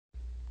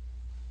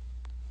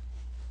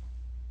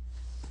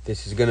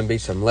This is going to be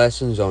some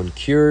lessons on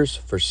cures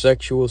for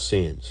sexual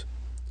sins.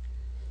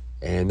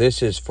 And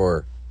this is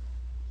for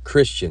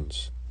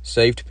Christians,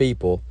 saved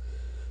people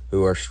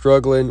who are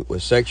struggling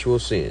with sexual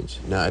sins.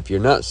 Now, if you're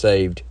not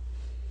saved,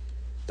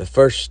 the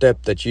first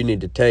step that you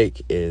need to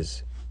take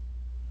is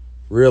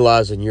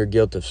realizing your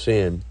guilt of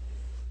sin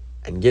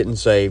and getting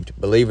saved,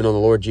 believing on the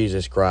Lord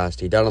Jesus Christ.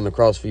 He died on the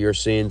cross for your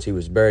sins. He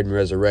was buried and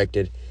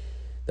resurrected.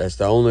 That's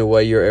the only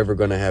way you're ever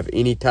going to have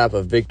any type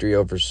of victory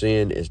over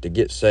sin, is to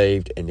get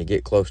saved and to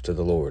get close to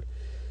the Lord.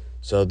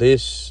 So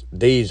these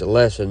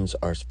lessons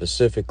are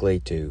specifically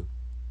to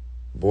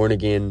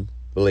born-again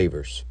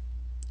believers.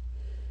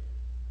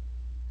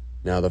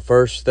 Now, the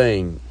first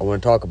thing I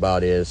want to talk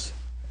about is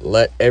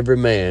let every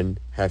man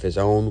have his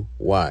own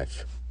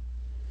wife.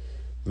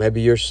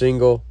 Maybe you're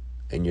single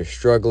and you're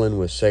struggling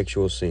with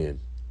sexual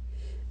sin.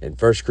 In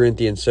 1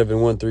 Corinthians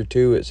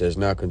 7:1-2, it says,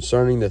 "Now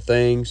concerning the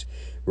things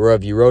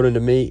whereof you wrote unto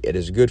me, it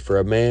is good for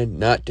a man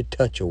not to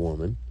touch a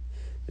woman,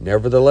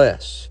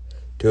 nevertheless,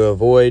 to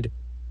avoid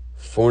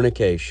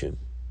fornication."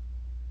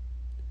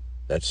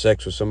 That's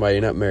sex with somebody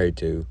you're not married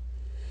to.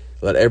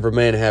 Let every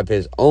man have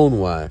his own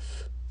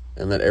wife,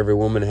 and let every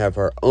woman have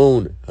her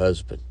own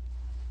husband.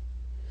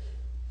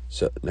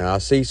 So now I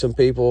see some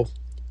people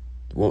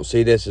won't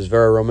see this as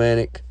very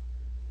romantic,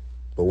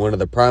 but one of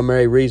the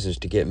primary reasons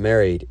to get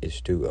married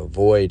is to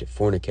avoid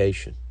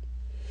fornication.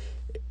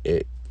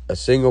 A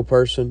single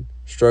person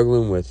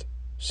struggling with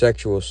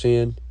sexual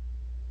sin,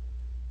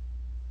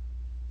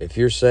 if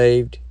you're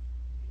saved,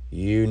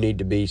 you need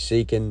to be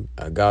seeking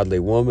a godly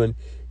woman.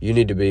 You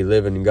need to be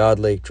living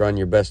godly, trying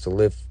your best to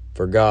live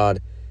for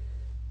God,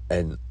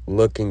 and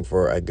looking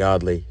for a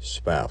godly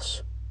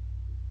spouse.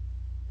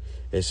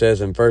 It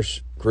says in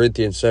 1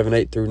 Corinthians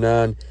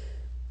 7:8-9,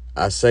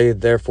 "I say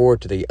therefore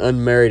to the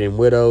unmarried and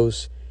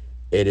widows,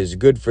 it is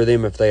good for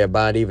them if they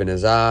abide even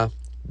as I,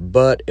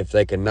 but if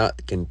they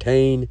cannot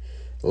contain,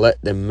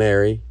 let them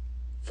marry.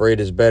 For it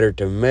is better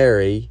to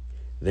marry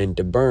than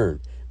to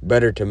burn.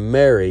 Better to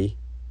marry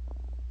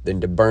than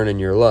to burn in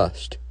your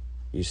lust."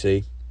 You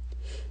see,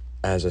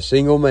 as a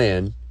single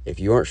man, if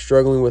you aren't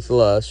struggling with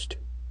lust,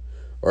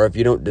 or if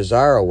you don't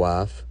desire a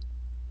wife,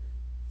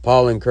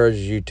 Paul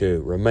encourages you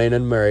to remain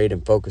unmarried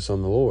and focus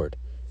on the Lord.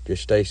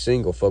 Just stay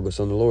single, focus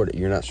on the Lord.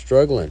 You're not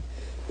struggling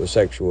with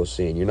sexual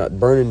sin. You're not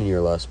burning in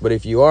your lust. But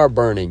if you are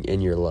burning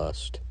in your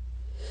lust,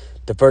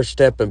 the first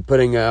step in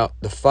putting out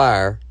the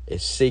fire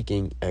is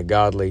seeking a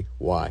godly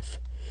wife.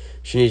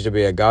 She needs to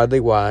be a godly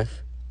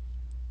wife.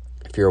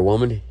 If you're a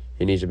woman,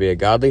 he needs to be a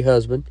godly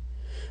husband.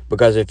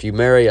 Because if you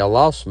marry a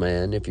lost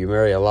man, if you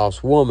marry a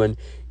lost woman,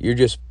 you're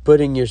just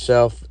putting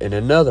yourself in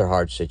another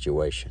hard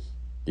situation.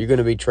 You're going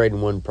to be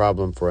trading one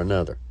problem for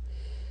another.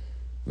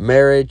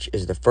 Marriage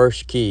is the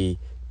first key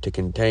to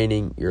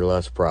containing your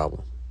lust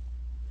problem,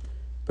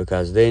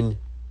 because then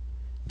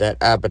that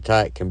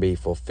appetite can be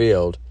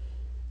fulfilled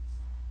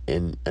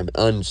in an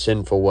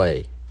unsinful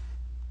way.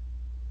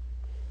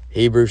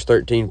 Hebrews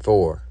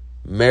 13:4,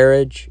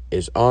 "Marriage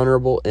is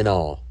honorable in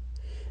all,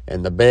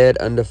 and the bed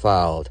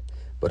undefiled,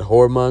 but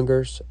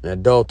whoremongers and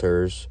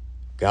adulterers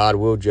God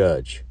will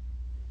judge."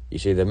 You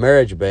see, the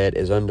marriage bed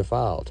is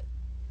undefiled.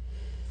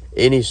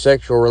 Any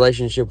sexual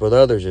relationship with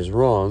others is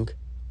wrong,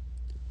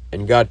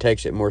 and God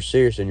takes it more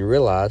serious than you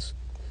realize.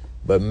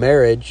 But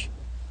marriage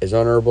is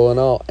honorable in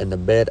all, and the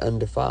bed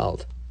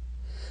undefiled.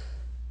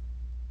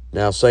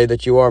 Now say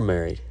that you are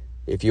married.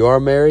 If you are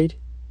married,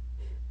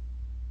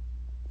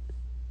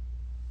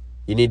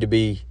 you need to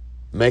be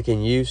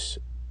making use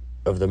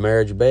of the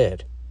marriage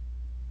bed.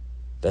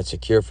 That's a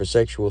cure for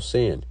sexual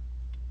sin.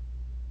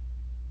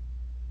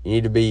 You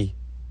need to be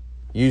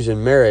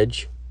using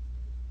marriage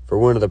for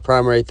one of the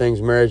primary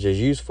things marriage is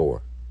used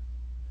for.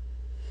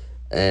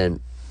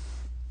 And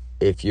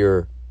if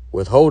you're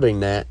withholding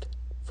that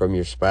from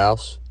your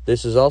spouse,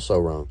 this is also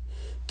wrong.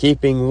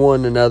 Keeping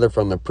one another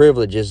from the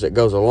privileges that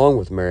goes along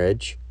with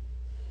marriage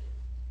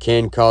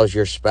can cause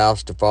your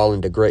spouse to fall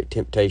into great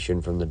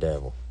temptation from the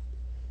devil.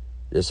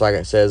 Just like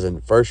it says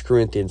in 1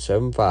 Corinthians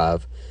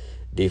 7:5,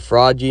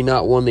 "Defraud ye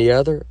not one the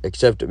other,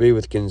 except it be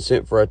with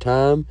consent for a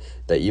time,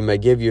 that you may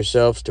give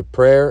yourselves to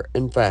prayer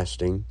and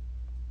fasting,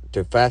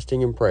 to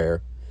fasting and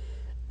prayer,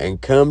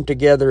 and come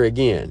together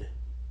again,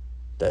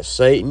 that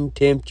Satan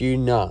tempt you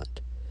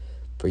not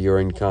for your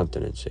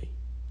incontinency."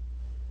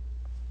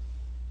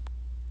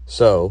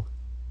 So,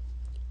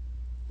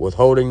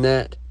 withholding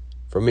that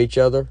from each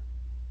other,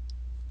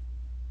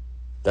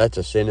 that's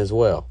a sin as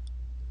well.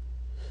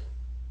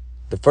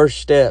 The first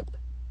step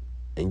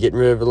in getting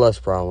rid of the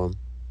lust problem,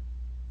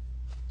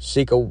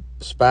 seek a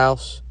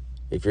spouse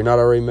if you're not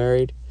already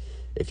married.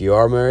 If you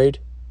are married,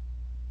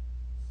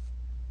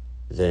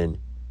 then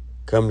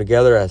come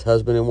together as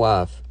husband and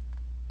wife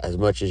as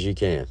much as you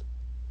can.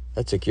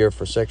 That's a cure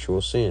for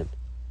sexual sin.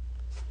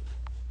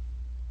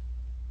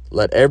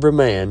 Let every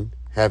man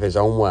have his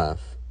own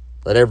wife.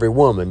 Let every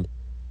woman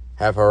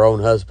have her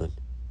own husband.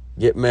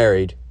 Get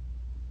married.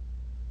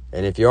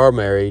 And if you are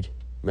married,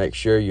 make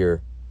sure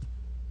you're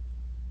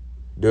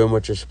doing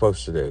what you're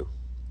supposed to do.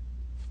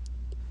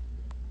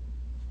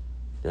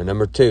 Now,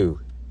 number 2,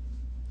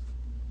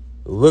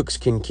 Looks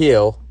can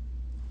kill.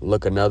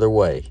 Look another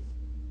way.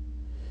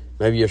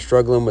 Maybe you're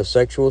struggling with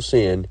sexual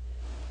sin,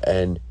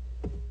 and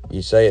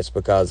you say it's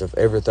because of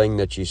everything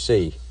that you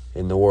see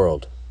in the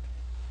world.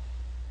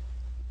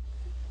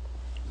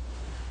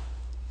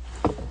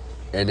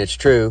 And it's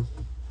true.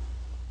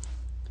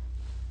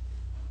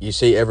 You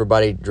see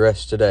everybody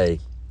dressed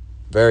today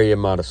very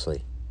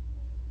immodestly.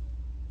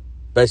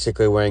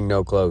 Basically wearing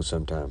no clothes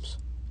sometimes.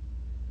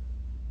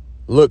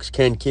 Looks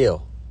can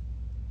kill.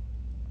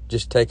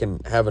 Just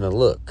having a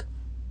look.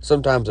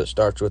 Sometimes it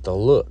starts with a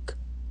look.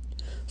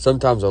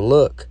 Sometimes a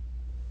look,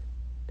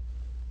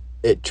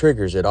 it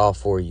triggers it all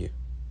for you.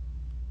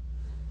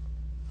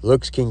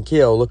 Looks can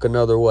kill. Look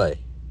another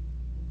way.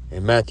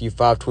 In Matthew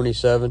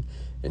 5:27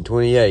 and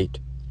 28,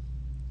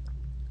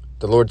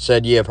 the Lord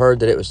said, Ye have heard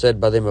that it was said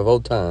by them of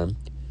old time,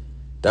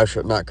 Thou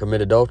shalt not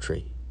commit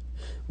adultery.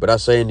 But I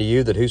say unto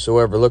you that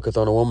whosoever looketh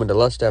on a woman to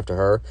lust after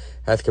her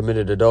hath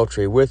committed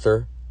adultery with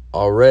her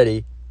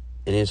already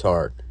in his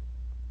heart.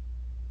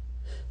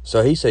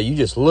 So he said, you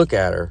just look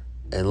at her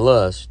and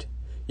lust,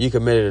 you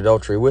committed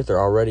adultery with her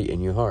already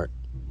in your heart.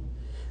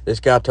 This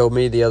guy told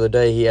me the other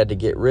day he had to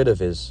get rid of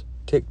his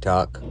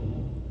TikTok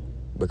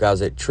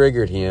because it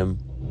triggered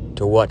him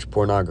to watch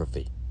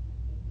pornography.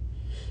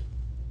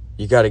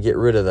 You got to get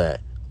rid of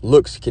that.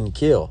 Looks can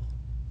kill,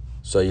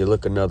 so you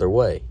look another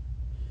way.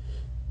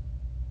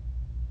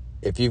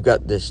 If you've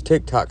got this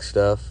TikTok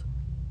stuff,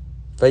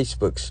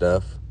 Facebook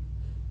stuff,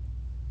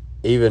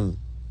 even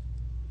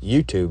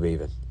YouTube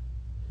even,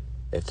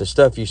 if the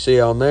stuff you see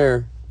on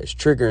there is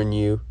triggering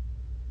you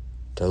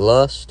to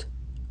lust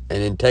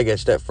and then take it a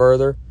step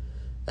further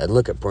and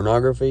look at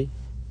pornography,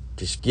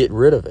 just get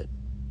rid of it.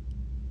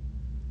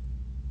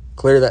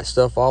 Clear that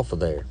stuff off of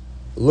there.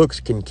 Looks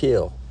can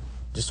kill.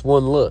 Just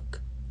one look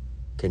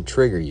can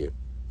trigger you.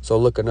 So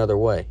look another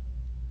way.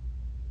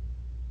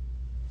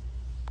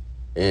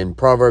 In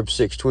Proverbs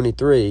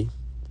 6:23,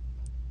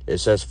 it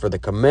says, For the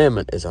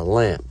commandment is a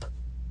lamp,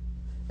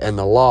 and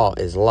the law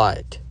is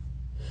light,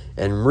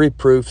 and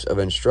reproofs of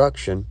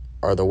instruction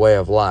are the way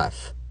of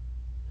life,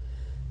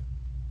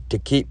 to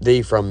keep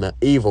thee from the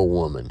evil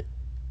woman,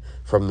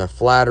 from the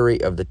flattery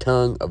of the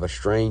tongue of a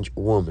strange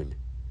woman.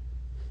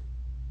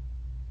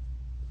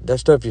 That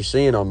stuff you're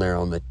seeing on there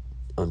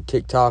on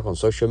TikTok, on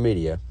social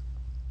media,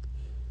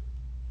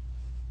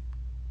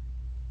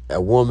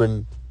 a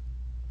woman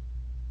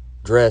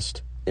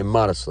dressed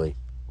immodestly,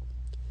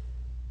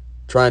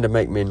 trying to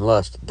make men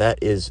lust, that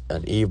is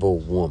an evil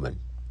woman.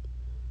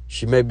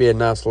 She may be a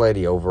nice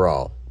lady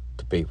overall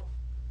to people,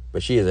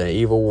 but she is an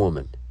evil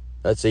woman.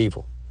 That's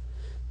evil.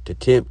 To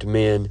tempt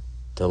men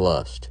to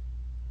lust.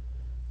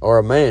 Or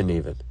a man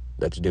even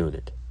that's doing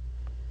it.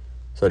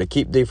 So to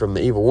keep thee from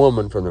the evil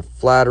woman, from the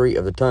flattery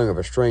of the tongue of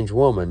a strange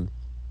woman,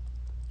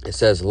 it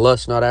says,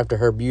 Lust not after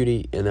her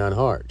beauty in thine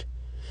heart,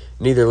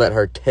 neither let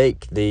her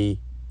take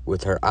thee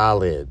with her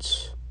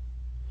eyelids.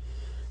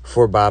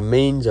 For by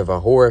means of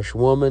a whorish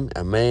woman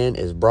a man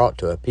is brought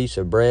to a piece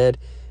of bread,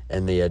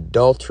 and the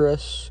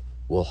adulteress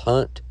will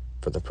hunt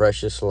for the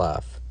precious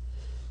life.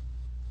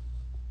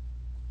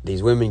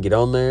 These women get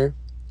on there,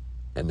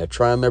 and they're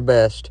trying their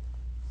best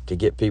to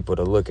get people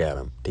to look at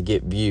them, to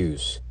get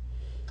views.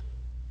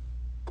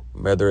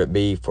 Whether it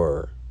be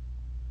for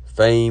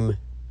fame,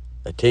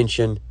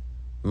 attention,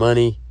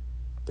 money,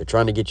 they're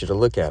trying to get you to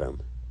look at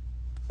them.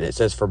 And it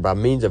says, For by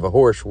means of a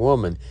whorish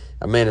woman,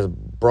 a man is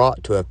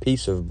brought to a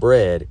piece of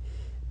bread,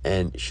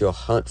 and she'll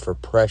hunt for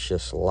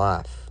precious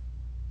life.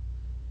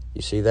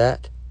 You see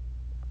that?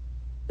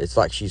 It's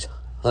like she's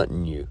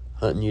hunting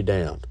you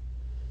down.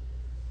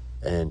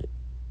 And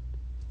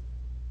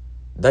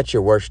that's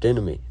your worst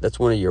enemy. That's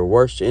one of your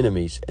worst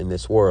enemies in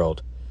this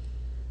world,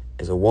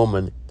 is a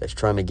woman that's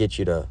trying to get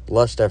you to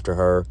lust after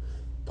her,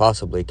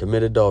 possibly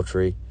commit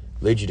adultery,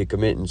 lead you to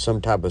committing some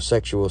type of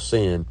sexual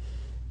sin,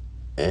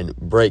 and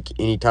break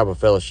any type of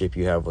fellowship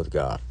you have with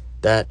God.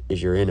 That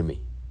is your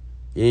enemy.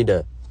 You need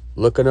to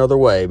look another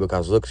way,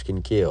 because looks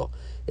can kill.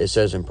 It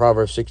says in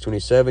Proverbs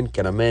 6:27,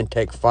 Can a man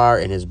take fire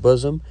in his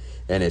bosom,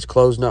 and his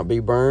clothes not be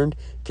burned?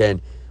 Can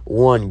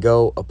one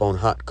go upon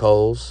hot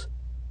coals,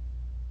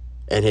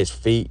 and his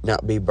feet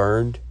not be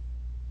burned?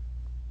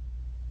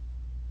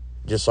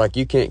 Just like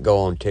you can't go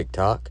on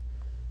TikTok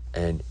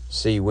and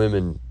see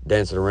women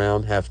dancing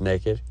around half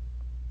naked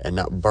and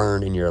not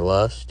burn in your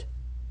lust.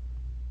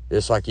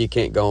 Just like you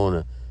can't go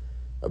on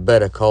a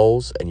bed of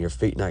coals and your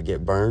feet not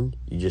get burned.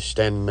 You just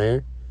standing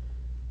there.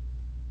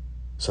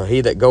 So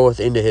he that goeth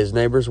into his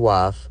neighbor's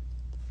wife,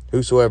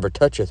 whosoever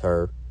toucheth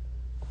her,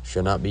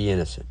 shall not be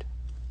innocent.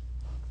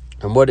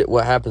 And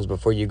what happens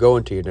before you go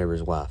into your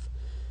neighbor's wife?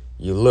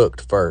 You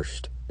looked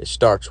first. It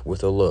starts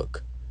with a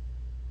look.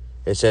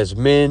 It says,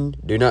 Men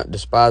do not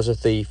despise a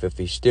thief if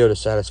he steal to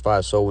satisfy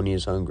a soul when he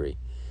is hungry.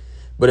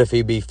 But if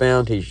he be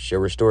found, he shall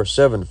restore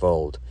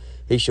sevenfold.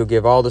 He shall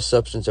give all the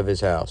substance of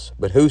his house.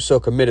 But whoso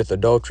committeth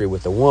adultery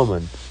with a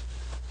woman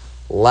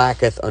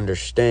lacketh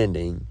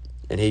understanding,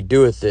 and he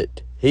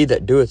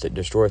that doeth it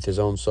destroyeth his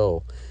own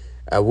soul.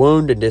 A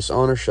wound and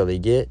dishonor shall he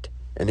get,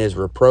 and his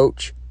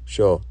reproach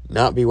shall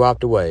not be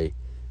wiped away.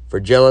 For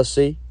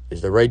jealousy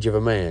is the rage of a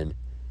man.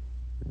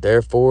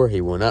 Therefore he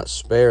will not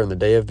spare in the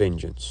day of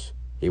vengeance.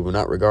 He will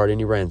not regard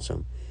any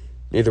ransom.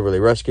 Neither will he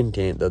rest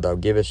content, though thou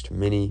givest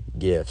many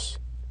gifts.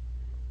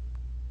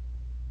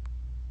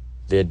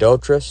 The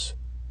adulteress,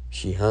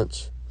 she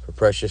hunts for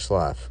precious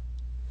life.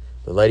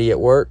 The lady at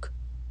work,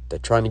 they're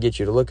trying to get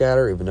you to look at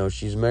her, even though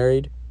she's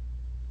married.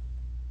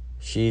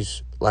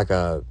 She's like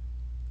a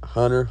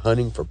hunter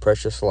hunting for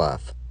precious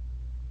life.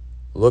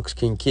 Looks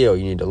can kill.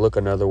 You need to look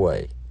another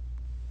way.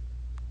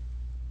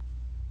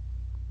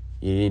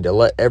 You need to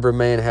let every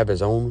man have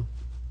his own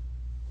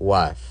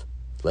wife.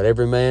 Let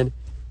every man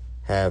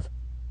have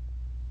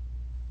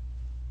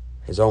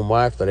his own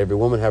wife. Let every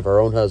woman have her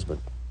own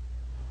husband.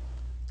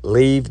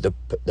 Leave the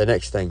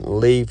next thing.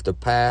 Leave the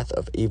path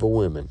of evil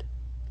women.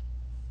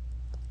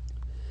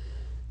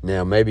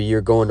 Now, maybe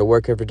you're going to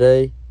work every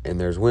day, and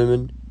there's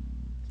women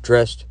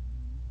dressed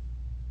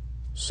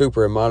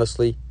super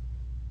immodestly.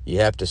 You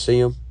have to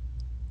see them.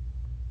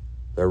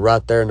 They're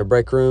right there in the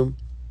break room,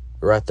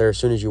 right there as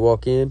soon as you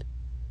walk in.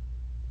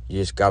 You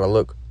just got to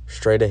look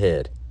straight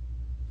ahead.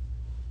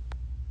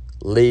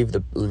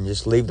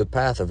 Just leave the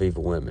path of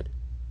evil women.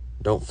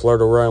 Don't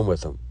flirt around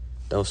with them.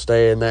 Don't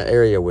stay in that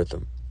area with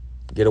them.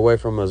 Get away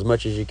from them as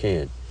much as you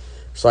can.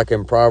 It's like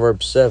in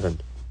Proverbs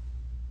 7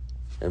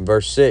 and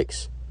verse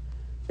 6.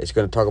 It's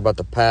going to talk about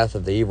the path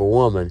of the evil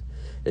woman.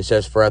 It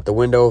says, For at the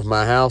window of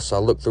my house I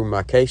looked through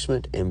my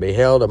casement, and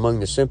beheld among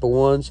the simple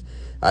ones,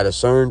 I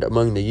discerned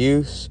among the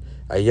youths,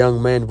 a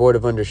young man void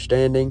of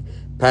understanding,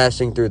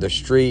 passing through the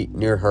street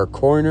near her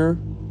corner.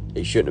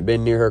 He shouldn't have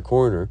been near her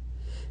corner.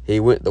 He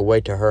went the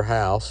way to her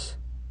house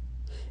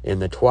in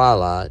the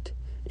twilight,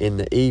 in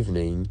the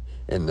evening,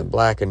 in the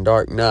black and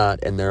dark night,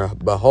 and there,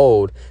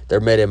 behold, there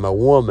met him a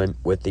woman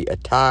with the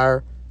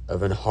attire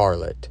of an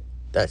harlot.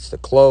 That's the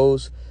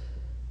clothes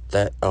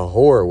that a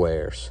whore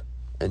wears,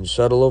 and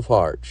subtle of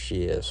heart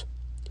she is.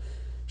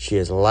 She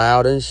is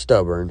loud and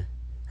stubborn.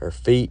 Her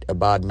feet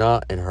abide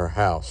not in her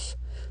house.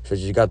 So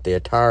she's got the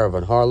attire of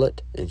an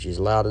harlot, and she's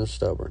loud and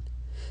stubborn.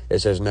 It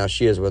says, Now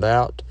she is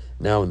without,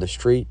 now in the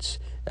streets,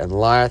 and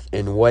lieth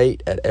in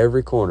wait at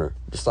every corner,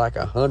 just like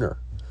a hunter,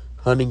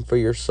 hunting for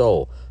your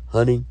soul,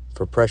 hunting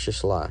for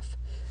precious life.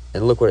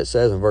 And look what it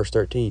says in verse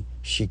 13.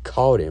 She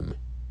caught him,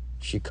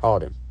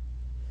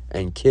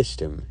 and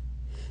kissed him,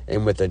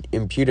 and with an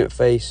impudent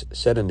face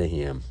said unto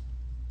him,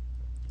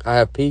 I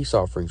have peace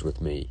offerings with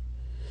me.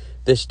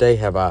 This day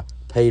have I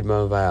paid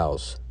my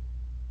vows.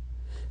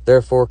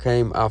 Therefore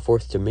came I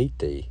forth to meet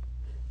thee,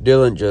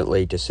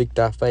 diligently to seek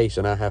thy face,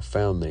 and I have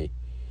found thee.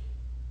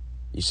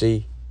 You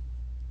see,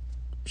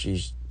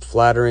 she's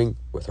flattering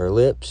with her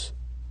lips,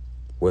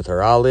 with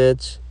her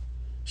eyelids.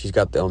 She's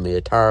got on the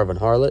attire of an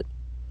harlot.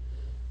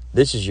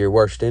 This is your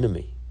worst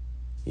enemy.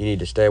 You need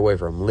to stay away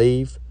from.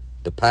 Leave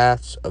the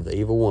paths of the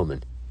evil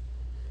woman.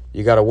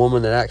 You got a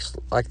woman that acts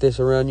like this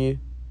around you.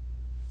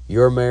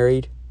 You're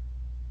married.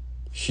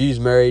 She's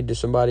married to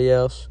somebody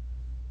else.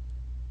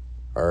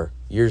 Or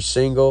you're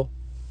single.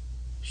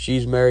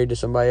 She's married to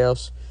somebody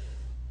else.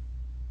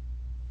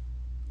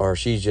 Or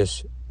she's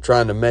just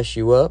trying to mess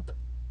you up.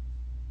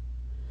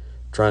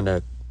 Trying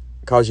to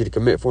cause you to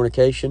commit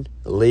fornication.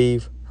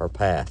 Leave her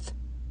path.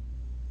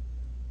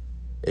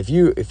 If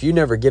you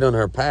never get on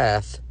her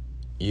path,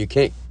 you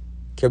can't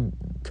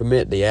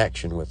commit the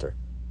action with her.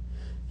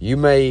 You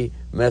may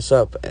mess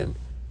up and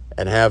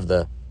have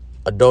the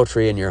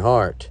adultery in your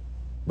heart,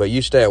 but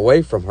you stay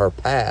away from her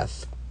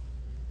path.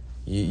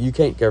 You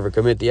can't ever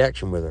commit the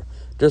action with her.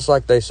 Just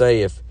like they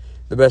say, if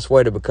the best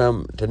way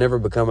to never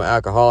become an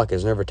alcoholic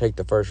is never take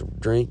the first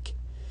drink.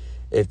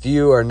 If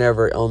you are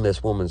never on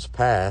this woman's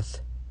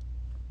path,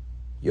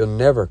 you'll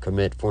never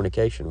commit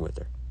fornication with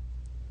her.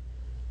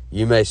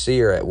 You may see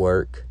her at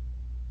work,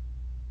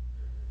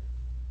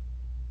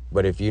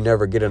 but if you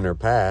never get on her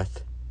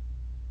path,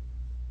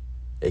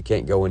 it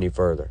can't go any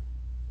further.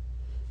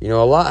 You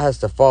know, a lot has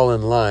to fall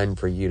in line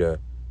for you to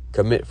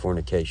commit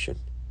fornication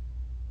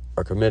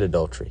or commit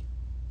adultery.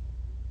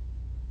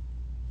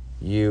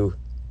 You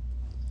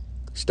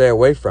stay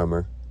away from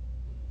her,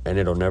 and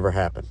it'll never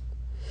happen.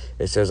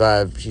 It says,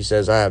 she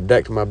says, I have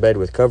decked my bed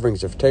with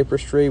coverings of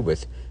tapestry,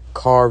 with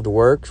carved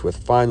works, with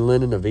fine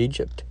linen of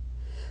Egypt.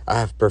 I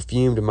have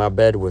perfumed my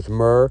bed with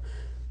myrrh,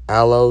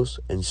 aloes,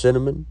 and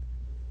cinnamon.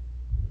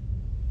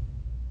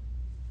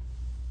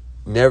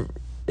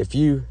 If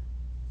you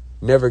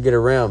never get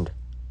around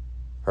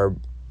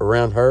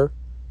her,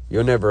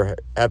 you'll never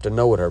have to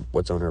know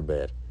what's on her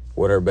bed,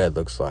 what her bed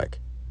looks like.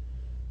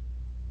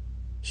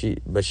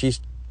 But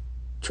she's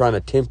trying to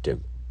tempt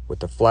him with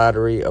the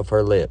flattery of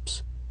her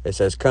lips. It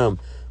says, Come,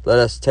 let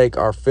us take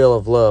our fill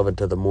of love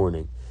until the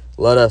morning.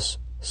 Let us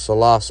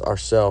solace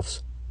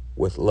ourselves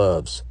with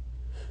loves.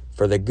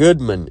 For the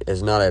goodman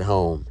is not at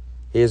home.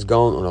 He is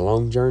gone on a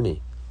long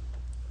journey.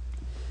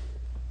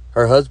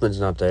 Her husband's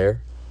not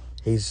there.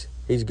 He's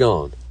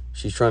gone.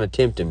 She's trying to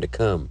tempt him to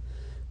come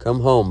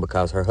home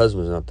because her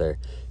husband's not there.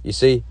 You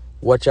see,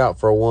 watch out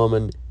for a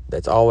woman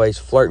that's always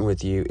flirting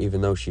with you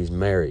even though she's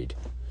married.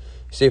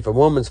 You see, if a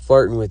woman's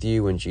flirting with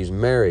you when she's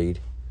married,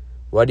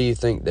 why do you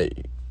think that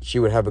she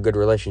would have a good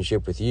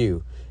relationship with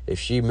you. If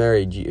she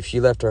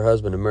left her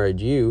husband and married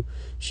you,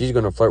 she's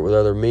going to flirt with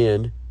other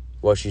men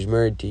while she's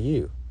married to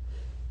you.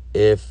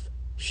 If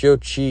she'll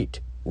cheat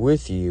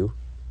with you,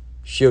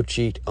 she'll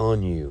cheat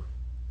on you.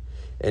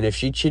 And if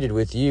she cheated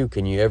with you,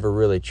 can you ever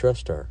really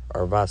trust her?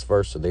 Or vice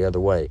versa, the other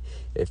way.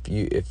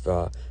 If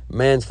a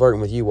man's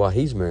flirting with you while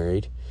he's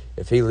married,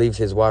 if he leaves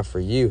his wife for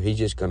you, he's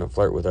just going to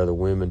flirt with other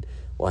women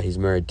while he's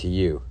married to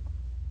you.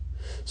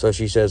 So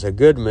she says, a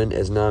good man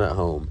is not at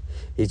home.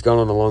 He's gone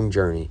on a long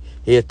journey.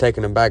 He hath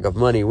taken a bag of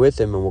money with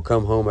him and will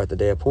come home at the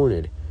day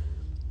appointed.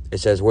 It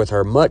says, with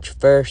her much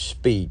fair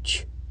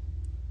speech,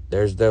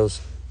 there's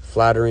those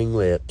flattering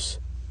lips,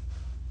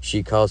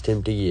 she caused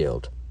him to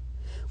yield.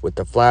 With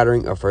the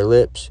flattering of her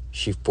lips,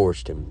 she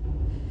forced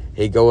him.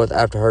 He goeth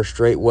after her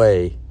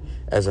straightway,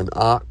 as an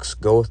ox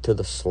goeth to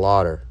the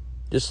slaughter.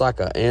 Just like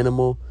an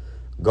animal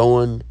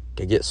going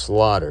to get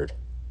slaughtered.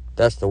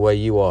 That's the way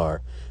you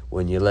are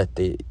when you let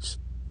this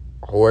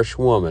whorish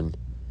woman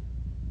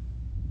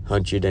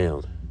hunt you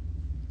down.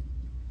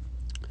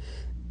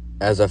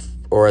 As a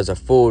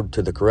fool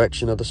to the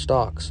correction of the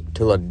stocks,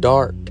 till a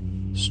dart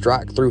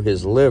strike through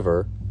his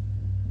liver.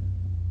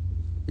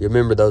 You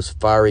remember those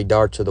fiery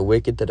darts of the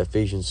wicked that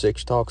Ephesians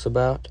 6 talks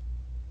about?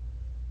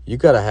 You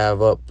got to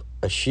have up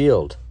a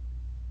shield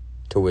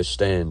to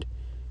withstand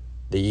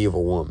the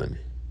evil woman.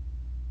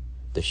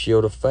 The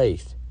shield of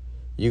faith.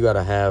 You got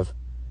to have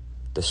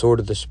the sword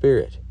of the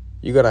Spirit.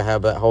 You got to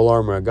have that whole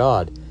armor of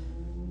God.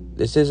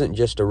 This isn't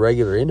just a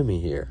regular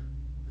enemy here.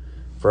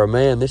 For a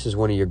man, this is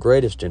one of your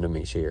greatest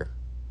enemies here.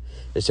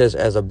 It says,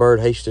 as a bird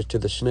hasteth to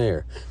the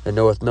snare, and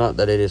knoweth not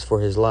that it is for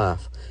his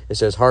life. It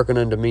says, hearken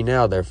unto me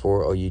now,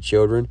 therefore, O ye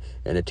children,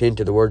 and attend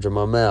to the words of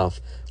my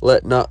mouth.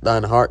 Let not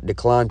thine heart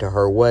decline to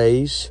her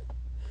ways.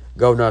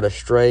 Go not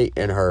astray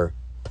in her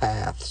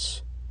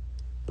paths.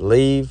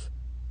 Leave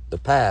the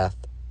path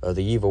of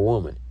the evil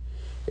woman.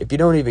 If you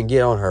don't even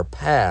get on her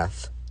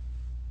path,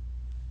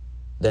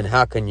 then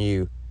how can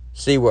you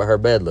see what her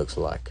bed looks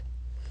like?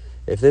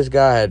 If this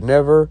guy had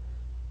never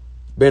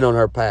been on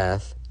her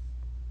path,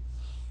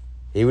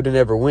 he would have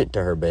never went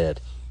to her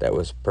bed that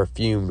was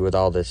perfumed with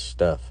all this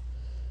stuff.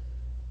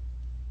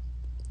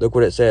 Look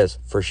what it says.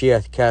 For she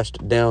hath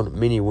cast down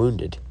many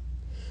wounded.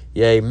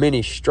 Yea,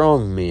 many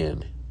strong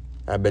men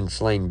have been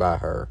slain by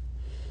her.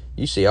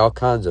 You see all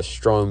kinds of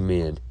strong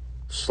men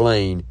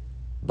slain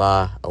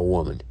by a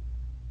woman.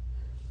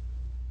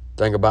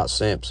 Think about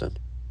Samson.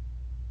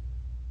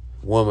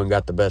 Woman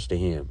got the best of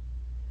him.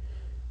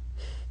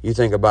 You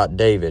think about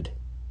David.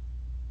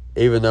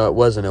 Even though it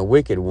wasn't a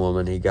wicked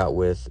woman he got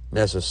with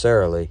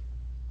necessarily,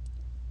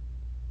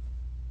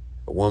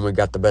 a woman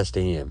got the best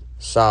of him.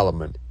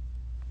 Solomon,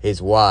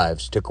 his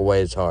wives took away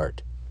his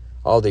heart.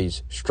 All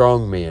these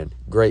strong men,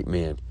 great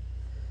men,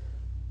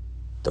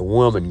 the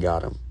woman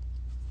got him.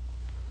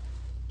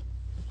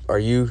 Are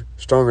you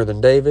stronger than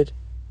David?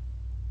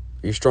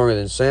 Are you stronger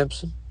than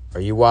Samson?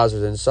 Are you wiser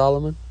than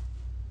Solomon?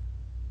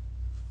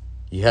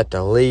 You have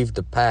to leave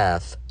the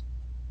path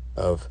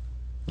of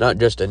not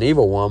just an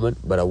evil woman,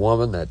 but a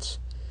woman that's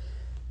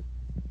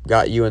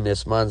got you in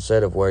this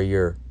mindset of where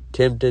you're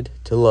tempted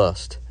to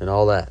lust and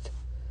all that.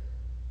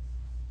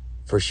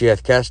 For she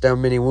hath cast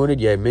down many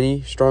wounded, yea,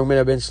 many strong men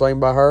have been slain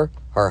by her.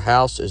 Her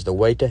house is the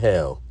way to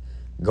hell,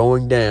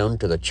 going down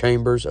to the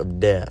chambers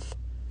of death.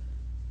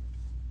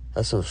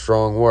 That's some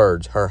strong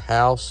words. Her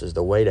house is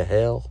the way to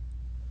hell.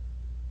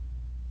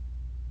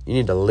 You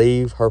need to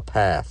leave her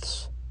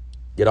paths.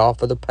 Get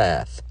off of the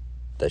path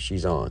that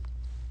she's on.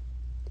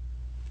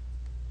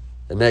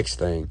 The next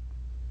thing,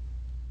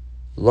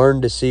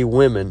 learn to see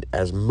women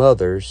as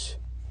mothers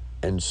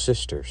and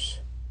sisters.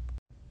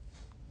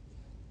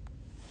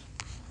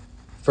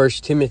 1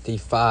 Timothy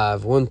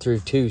 5,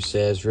 1-2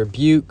 says,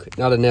 rebuke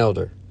not an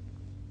elder,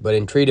 but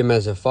entreat him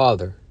as a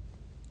father,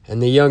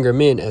 and the younger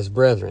men as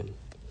brethren,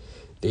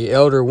 the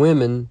elder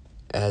women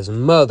as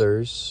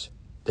mothers,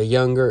 the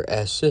younger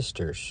as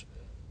sisters.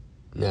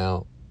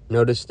 Now,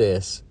 notice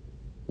this,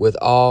 with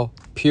all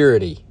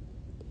purity.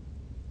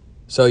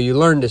 So you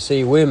learn to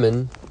see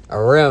women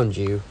around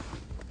you,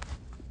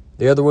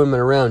 the other women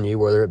around you,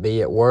 whether it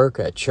be at work,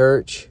 at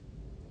church,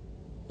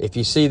 if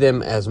you see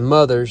them as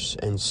mothers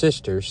and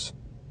sisters,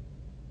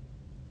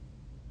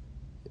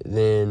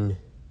 then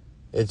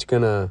it's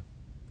going to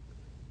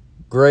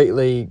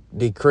greatly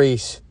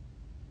decrease,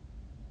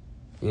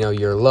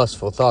 your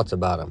lustful thoughts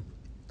about them.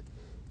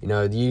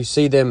 You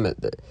see them,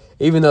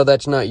 even though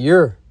that's not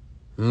your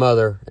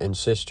mother and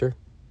sister,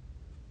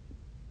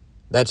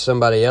 that's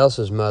somebody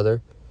else's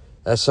mother,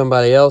 that's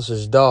somebody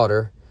else's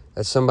daughter,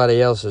 that's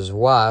somebody else's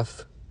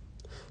wife.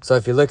 So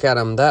if you look at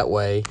them that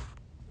way,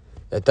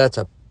 that's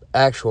an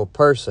actual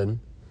person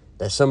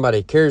that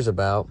somebody cares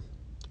about,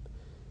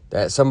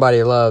 that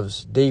somebody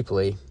loves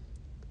deeply,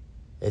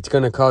 it's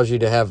going to cause you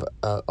to have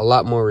a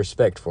lot more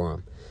respect for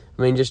them.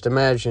 I mean, just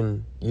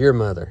imagine your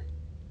mother.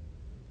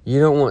 You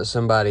don't want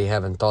somebody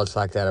having thoughts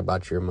like that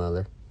about your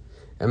mother.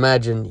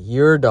 Imagine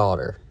your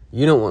daughter.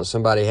 You don't want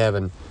somebody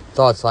having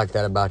thoughts like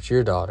that about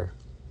your daughter.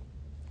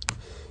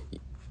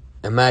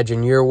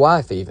 Imagine your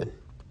wife even.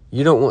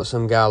 You don't want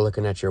some guy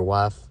looking at your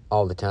wife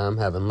all the time,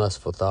 having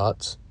lustful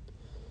thoughts.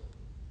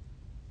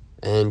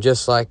 And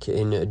just like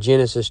in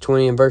Genesis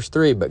 20 and verse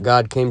 3, but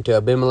God came to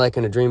Abimelech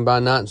in a dream by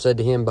night and said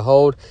to him,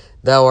 Behold,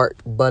 thou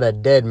art but a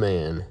dead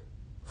man,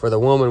 for the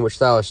woman which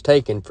thou hast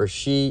taken, for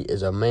she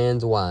is a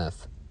man's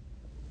wife.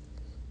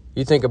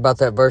 You think about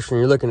that verse when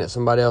you're looking at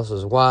somebody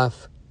else's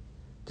wife.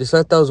 Just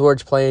let those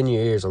words play in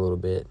your ears a little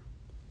bit.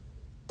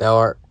 Thou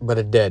art but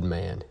a dead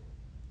man.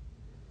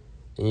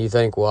 And you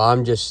think, well,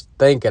 I'm just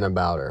thinking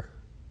about her.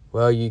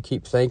 Well, you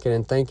keep thinking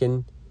and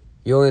thinking,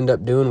 you'll end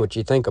up doing what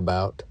you think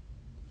about.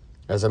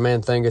 As a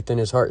man thinketh in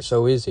his heart,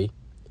 so is he.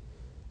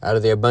 Out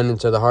of the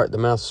abundance of the heart, the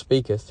mouth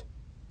speaketh.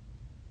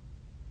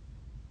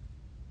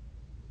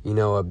 You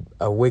know,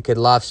 a wicked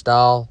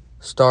lifestyle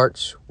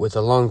starts with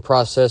a long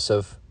process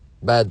of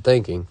bad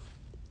thinking.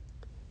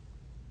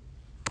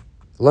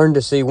 Learn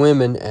to see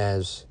women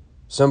as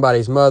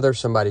somebody's mother,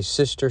 somebody's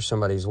sister,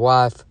 somebody's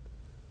wife,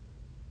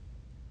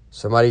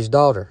 somebody's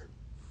daughter.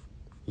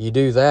 You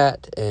do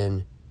that,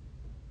 and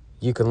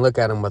you can look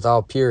at them with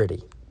all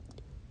purity.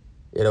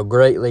 It'll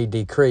greatly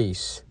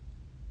decrease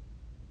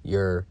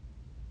your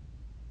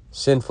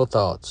sinful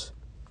thoughts.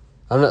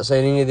 I'm not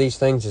saying any of these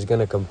things is going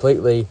to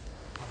completely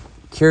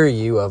cure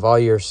you of all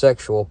your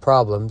sexual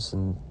problems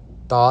and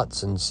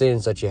thoughts and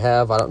sins that you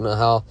have. I don't know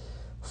how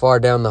far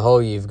down the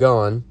hole you've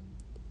gone,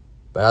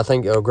 but I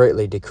think it'll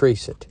greatly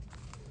decrease it.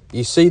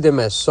 You see them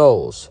as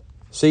souls.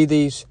 See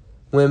these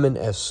women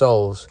as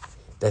souls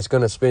that's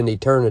going to spend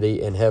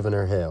eternity in heaven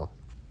or hell.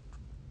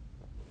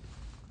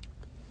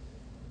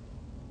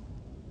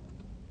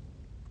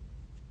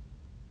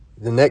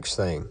 The next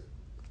thing,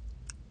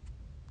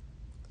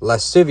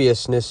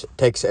 lasciviousness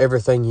takes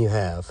everything you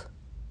have.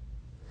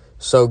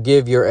 So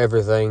give your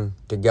everything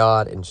to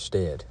God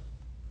instead.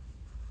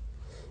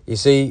 You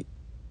see,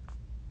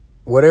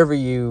 whatever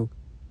you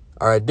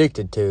are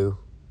addicted to,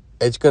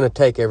 it's going to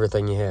take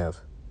everything you have.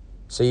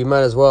 So you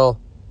might as well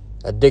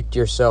addict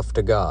yourself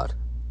to God.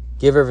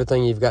 Give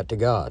everything you've got to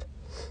God.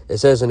 It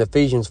says in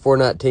Ephesians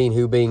 4:19,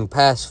 who being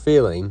past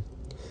feeling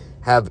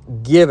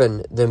have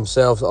given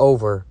themselves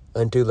over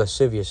unto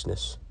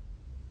lasciviousness.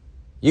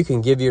 You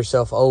can give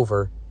yourself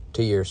over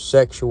to your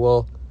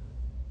sexual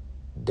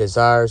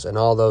desires and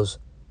all those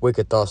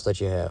wicked thoughts that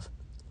you have.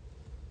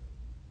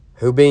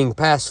 Who being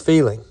past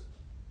feeling,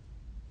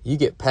 you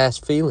get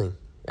past feeling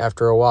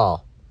after a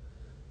while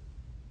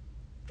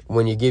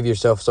when you give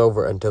yourselves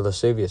over unto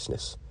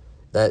lasciviousness.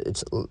 That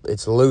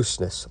it's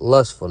looseness,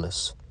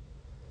 lustfulness.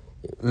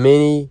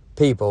 Many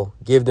people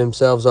give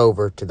themselves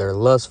over to their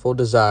lustful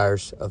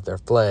desires of their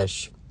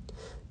flesh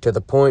to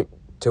the point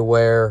to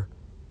where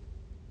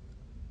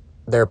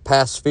they're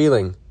past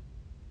feeling.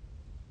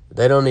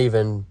 They don't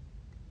even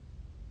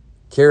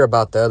care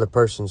about the other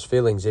person's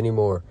feelings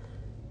anymore.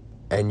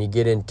 And you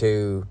get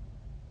into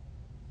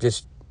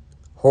just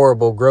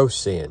horrible, gross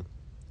sin.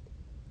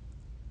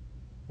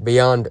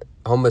 Beyond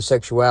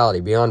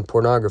homosexuality, beyond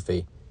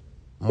pornography,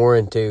 more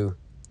into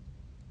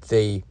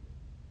they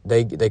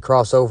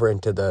cross over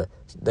into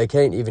they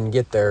can't even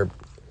get their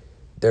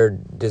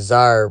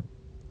desire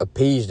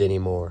appeased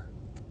anymore.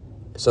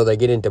 So they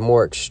get into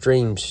more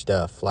extreme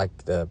stuff,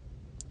 like the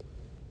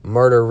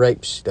murder,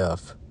 rape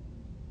stuff,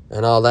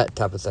 and all that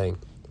type of thing.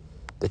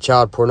 The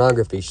child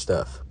pornography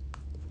stuff.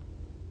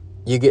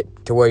 You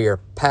get to where you're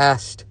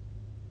past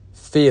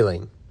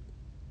feeling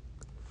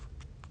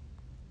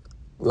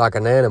like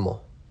an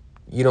animal.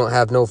 You don't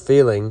have no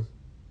feeling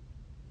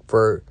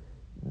for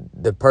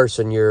the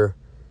person you're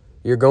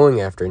going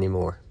after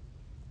anymore.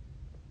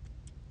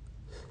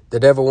 The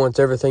devil wants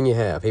everything you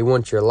have. He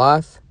wants your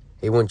life.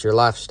 He wants your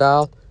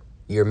lifestyle,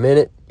 your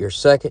minute, your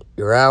second,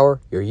 your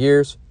hour, your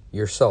years,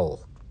 your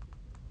soul.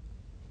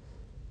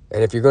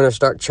 And if you're going to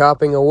start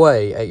chopping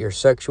away at your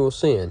sexual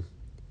sin,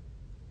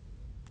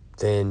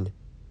 then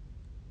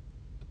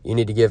you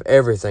need to give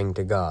everything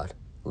to God.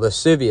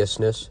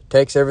 Lasciviousness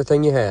takes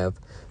everything you have,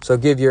 so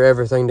give your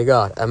everything to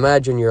God.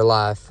 Imagine your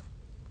life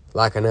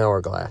like an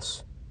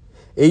hourglass.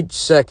 Each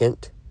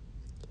second,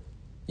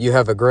 you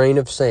have a grain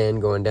of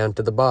sand going down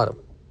to the bottom.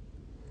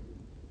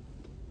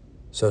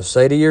 So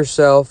say to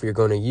yourself, you're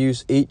going to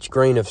use each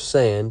grain of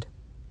sand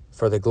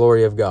for the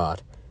glory of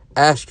God.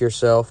 Ask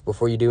yourself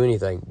before you do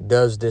anything,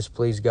 does this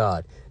please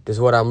God? Does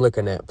what I'm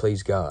looking at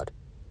please God?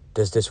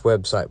 Does this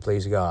website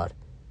please God?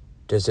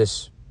 Does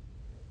this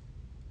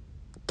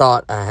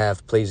thought I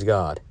have please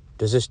God?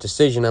 Does this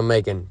decision I'm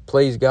making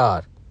please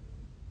God?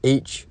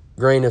 Each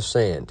grain of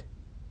sand.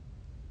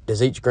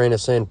 Does each grain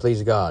of sand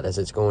please God as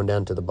it's going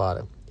down to the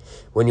bottom?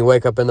 When you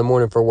wake up in the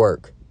morning for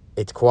work,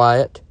 it's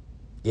quiet.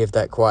 Give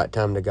that quiet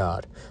time to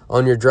God.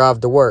 On your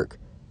drive to work,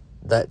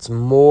 that's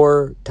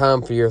more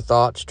time for your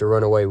thoughts to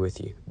run away with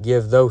you.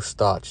 Give those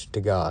thoughts to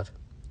God.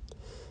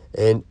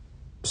 And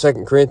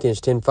 2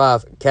 Corinthians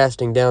 10:5,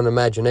 casting down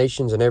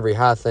imaginations and every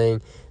high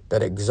thing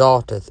that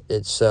exalteth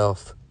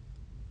itself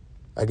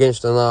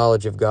against the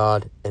knowledge of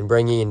God, and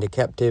bringing into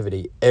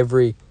captivity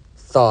every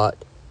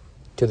thought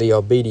to the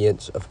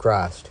obedience of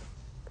Christ.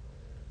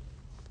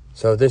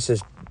 So this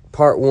is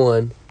part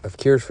 1 of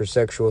Cures for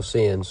Sexual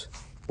Sins.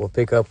 We'll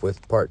pick up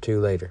with part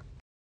 2 later.